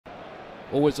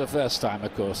Always the first time,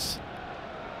 of course.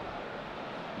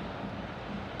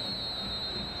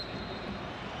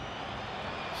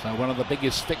 So one of the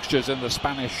biggest fixtures in the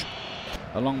Spanish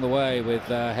along the way, with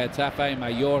Getafe,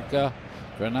 Mallorca,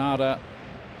 Granada,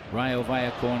 Rayo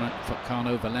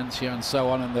Vallecano, Valencia and so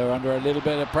on, and they're under a little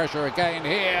bit of pressure again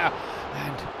here.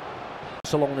 And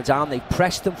along the down, they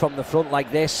pressed them from the front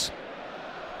like this.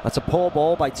 That's a poor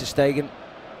ball by ter Stegen.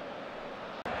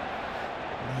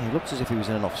 He looked as if he was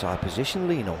in an offside position,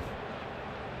 Lino.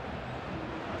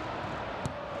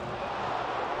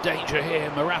 Danger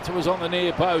here. Morata was on the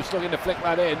near post, looking to flick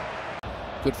that in.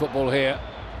 Good football here.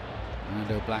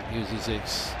 And Black uses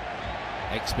his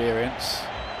experience.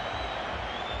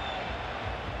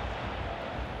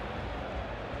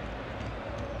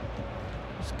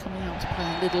 He's coming out to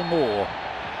play a little more.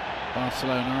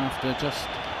 Barcelona, after just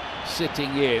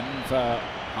sitting in for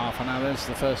half an hour, is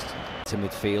the first. To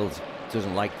midfield,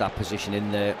 doesn't like that position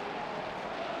in there.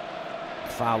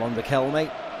 Foul on Riquelme.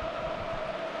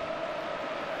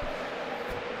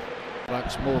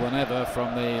 Blacks more than ever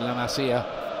from the La Masia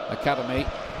Academy.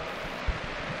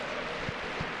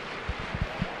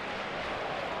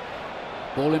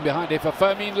 Ball in behind it for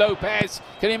Fermin Lopez.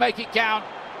 Can he make it count?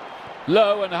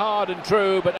 Low and hard and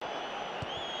true, but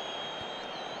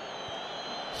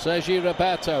Sergi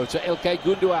Roberto to Ilkay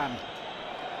Gundogan.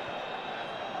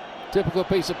 Typical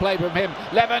piece of play from him.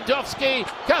 Lewandowski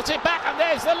cuts it back, and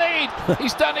there's the lead.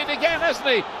 He's done it again, hasn't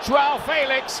he? Joao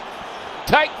Felix.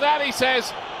 Take that, he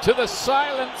says, to the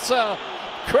silencer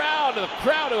crowd. The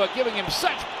crowd who are giving him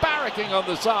such barracking on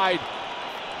the side.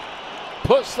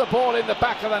 Puts the ball in the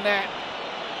back of the net.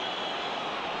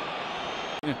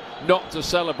 Not to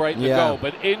celebrate the goal,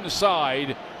 but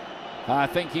inside, I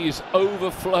think he's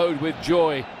overflowed with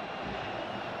joy.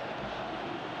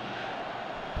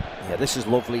 Yeah, this is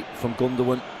lovely from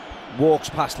Gundogan. Walks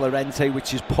past Llorente,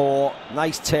 which is poor.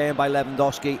 Nice turn by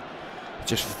Lewandowski.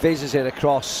 Just fizzes it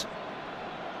across.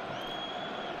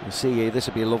 You see here, this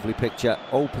would be a lovely picture.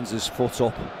 Opens his foot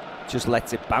up, just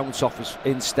lets it bounce off his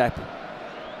instep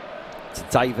to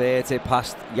divert it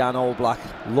past Jan Oblak.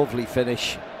 Lovely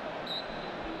finish.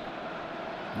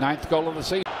 9th goal of the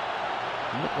season.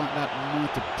 Looked like that might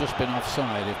have just been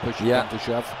offside if push came to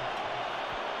shove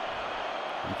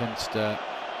against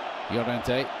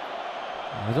Llorente.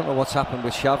 I don't know what's happened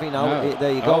with Xavi now. No.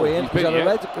 There you go, Ian. He's got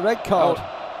a red card.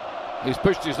 Oh. He's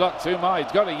pushed his luck too much.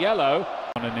 He's got a yellow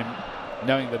on him,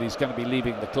 knowing that he's going to be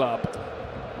leaving the club.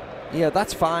 Yeah,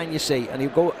 that's fine, you see. And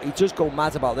he'd just go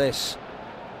mad about this.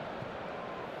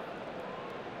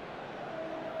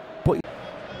 But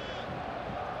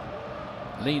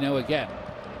Lino again.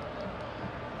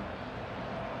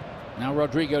 Now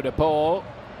Rodrigo de Paul.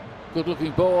 Good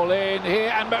looking ball in here,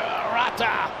 and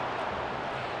Morata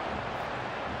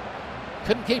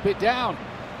couldn't keep it down.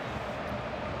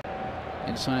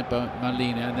 Inside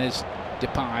Molina, and there's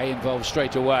Depay involved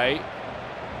straight away.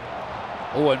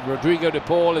 Oh, and Rodrigo de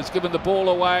Paul has given the ball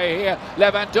away here.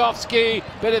 Lewandowski,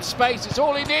 bit of space, it's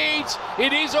all he needs.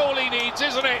 It is all he needs,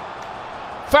 isn't it?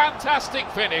 Fantastic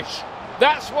finish.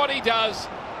 That's what he does,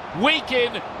 week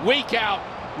in, week out.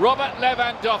 Robert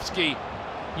Lewandowski.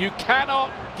 You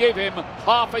cannot give him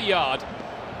half a yard.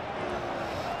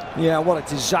 Yeah, what a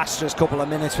disastrous couple of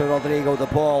minutes for Rodrigo de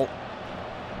Paul.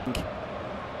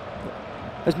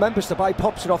 As Memphis Depay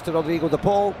pops it off to Rodrigo de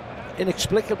Paul,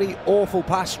 inexplicably awful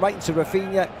pass right into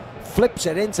Rafinha, flips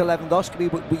it into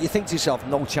Lewandowski, but you think to yourself,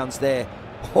 no chance there.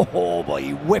 Oh, but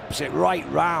he whips it right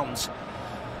round.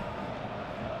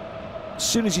 As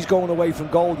soon as he's going away from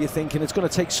goal, you're thinking it's going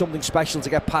to take something special to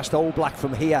get past Oblak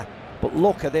from here. But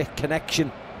look at this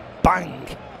connection. Bang!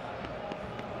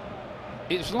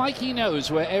 It's like he knows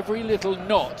where every little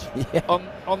knot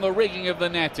on the rigging of the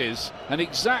net is, and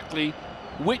exactly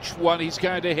which one he's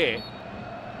going to hit.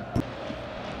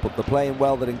 But they're playing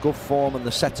well, they're in good form, and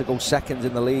they're set to go second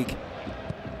in the league.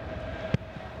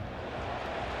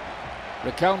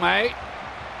 Riquelme.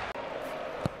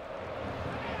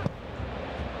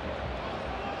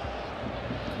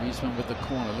 Griezmann with the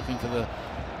corner, looking for the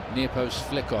near post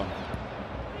flick on.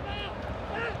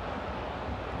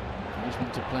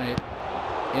 Griezmann to play it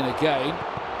in again.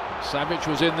 Savic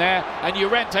was in there, and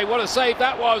Llorente, what a save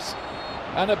that was,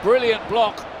 and a brilliant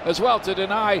block as well to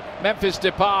deny Memphis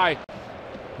Depay.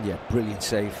 Yeah, brilliant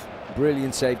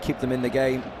save, keep them in the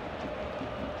game.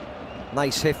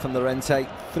 Nice hit from Llorente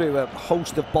through a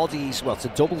host of bodies. Well, it's a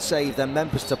double save, then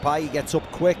Memphis Depay gets up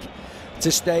quick to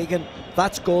Stegen,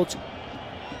 that's good.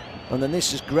 And then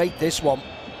this is great, this one.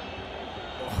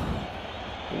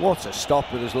 What a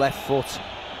stop with his left foot.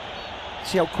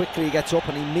 See how quickly he gets up,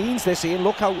 and he means this, Ian.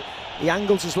 Look how he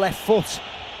angles his left foot.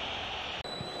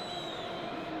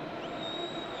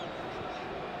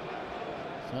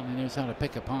 Certainly knows how to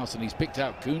pick a pass, and he's picked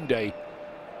out Koundé.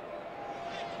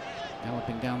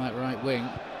 Galloping down that right wing.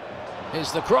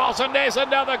 Here's the cross, and there's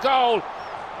another goal.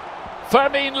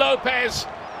 Fermin Lopez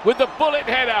with the bullet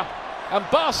header, and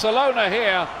Barcelona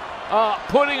here are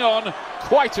putting on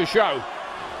quite a show.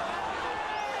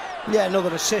 Yeah,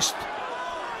 another assist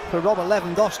for Robert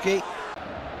Lewandowski.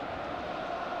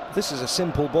 This is a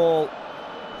simple ball.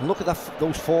 And look at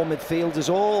those four midfielders,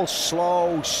 all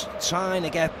slow, trying to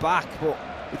get back, but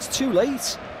it's too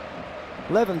late.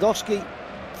 Lewandowski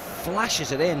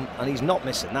flashes it in, and he's not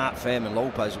missing that. Fermin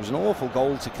Lopez. It was an awful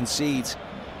goal to concede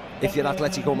if you're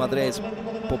Atletico Madrid,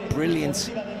 but brilliant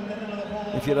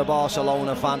if you're a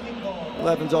Barcelona fan.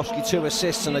 Lewandowski, 2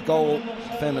 assists and a goal.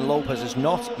 Fermin Lopez is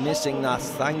not missing that.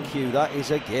 Thank you, that is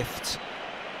a gift.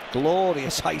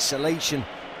 Glorious isolation.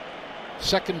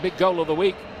 Second big goal of the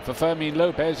week for Fermin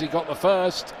Lopez. He got the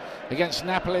first against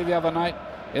Napoli the other night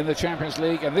in the Champions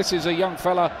League, and this is a young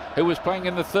fella who was playing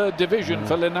in the 3rd division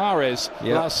for Linares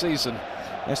last season.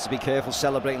 He has to be careful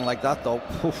celebrating like that, though.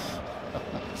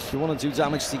 If you want to do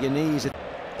damage to your knees.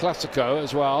 Classico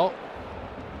as well.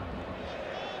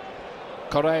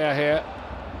 Correa here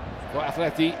for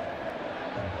Atleti.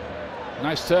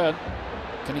 Nice turn.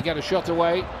 Can he get a shot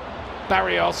away?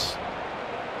 Barrios.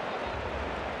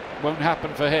 Won't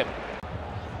happen for him.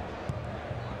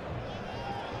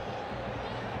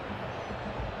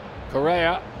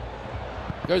 Correa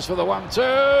goes for the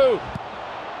 1-2.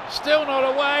 Still not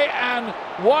away, and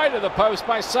wide of the post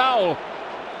by Saul.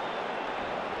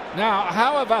 Now,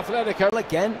 how have Atletico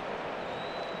again?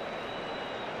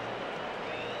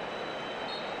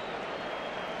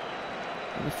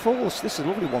 And it falls. This is a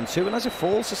lovely 1-2, and as it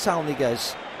falls to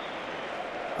Salniguez,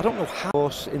 I don't know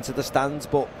how into the stands,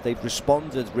 but they've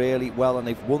responded really well, and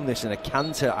they've won this in a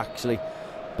canter, actually.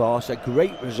 Barca, a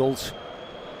great result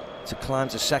to climb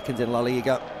to 2nd in La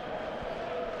Liga.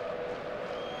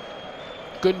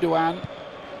 Gundogan.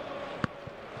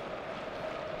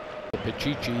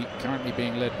 Pichichi currently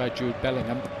being led by Jude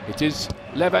Bellingham. It is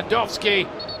Lewandowski.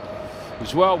 It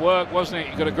was well worked, wasn't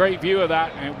it? You got a great view of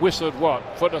that, and it whistled what?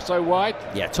 Foot or so wide?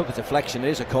 Yeah, took a deflection. It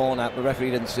is a corner. The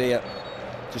referee didn't see it.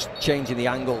 Just changing the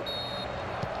angle.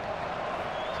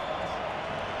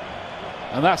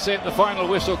 And that's it. The final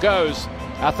whistle goes.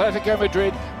 Atletico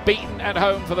Madrid beaten at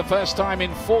home for the first time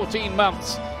in 14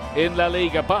 months in La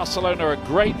Liga. Barcelona, a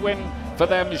great win for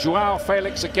them. Joao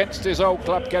Felix against his old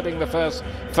club getting the first.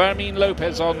 Fermin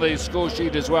Lopez on the score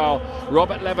sheet as well.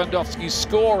 Robert Lewandowski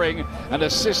scoring and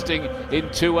assisting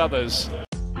in 2 others.